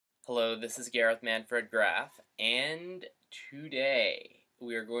Hello, this is Gareth Manfred Graff, and today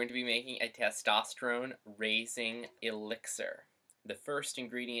we are going to be making a testosterone raising elixir. The first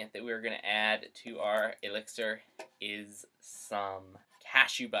ingredient that we're going to add to our elixir is some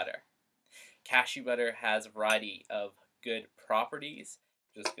cashew butter. Cashew butter has a variety of good properties.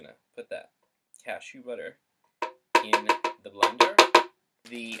 I'm just going to put that cashew butter in the blender.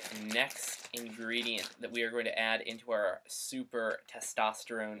 The next ingredient that we are going to add into our super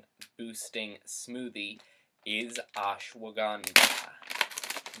testosterone boosting smoothie is ashwagandha.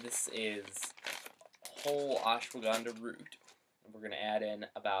 This is whole ashwagandha root. We're going to add in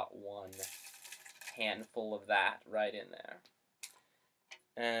about 1 handful of that right in there.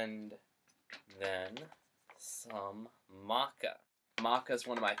 And then some maca. Maca is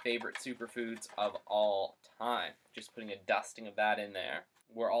one of my favorite superfoods of all time. Just putting a dusting of that in there.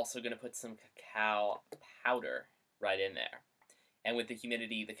 We're also going to put some cacao powder right in there. And with the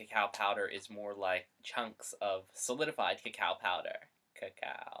humidity, the cacao powder is more like chunks of solidified cacao powder.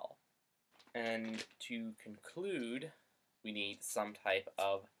 Cacao. And to conclude, we need some type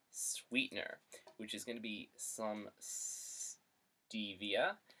of sweetener, which is going to be some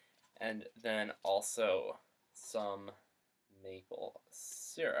stevia, and then also some maple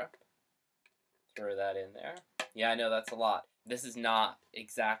syrup. Throw that in there. Yeah, I know that's a lot. This is not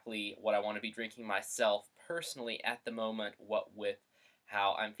exactly what I want to be drinking myself personally at the moment, what with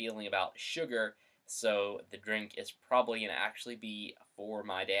how I'm feeling about sugar, so the drink is probably going to actually be for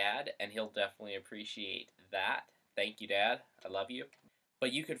my dad, and he'll definitely appreciate that. Thank you, Dad. I love you.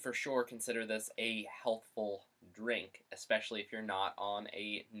 But you could for sure consider this a healthful drink, especially if you're not on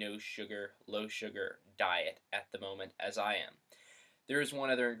a no sugar, low sugar diet at the moment, as I am. There is one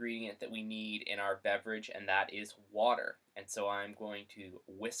other ingredient that we need in our beverage, and that is water. And so I'm going to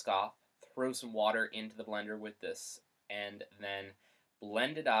whisk off, throw some water into the blender with this, and then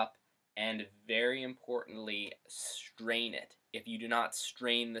blend it up, and very importantly, strain it. If you do not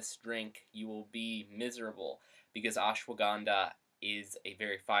strain this drink, you will be miserable, because ashwagandha is a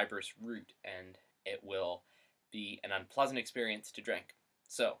very fibrous root, and it will be an unpleasant experience to drink.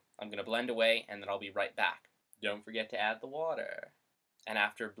 So I'm going to blend away, and then I'll be right back. Don't forget to add the water. And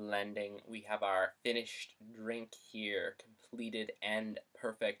after blending, we have our finished drink here, completed and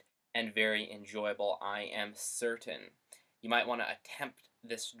perfect and very enjoyable, I am certain. You might want to attempt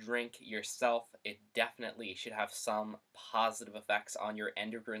this drink yourself. It definitely should have some positive effects on your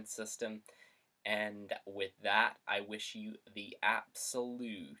endocrine system. And with that, I wish you the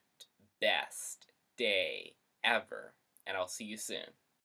absolute best day ever. And I'll see you soon.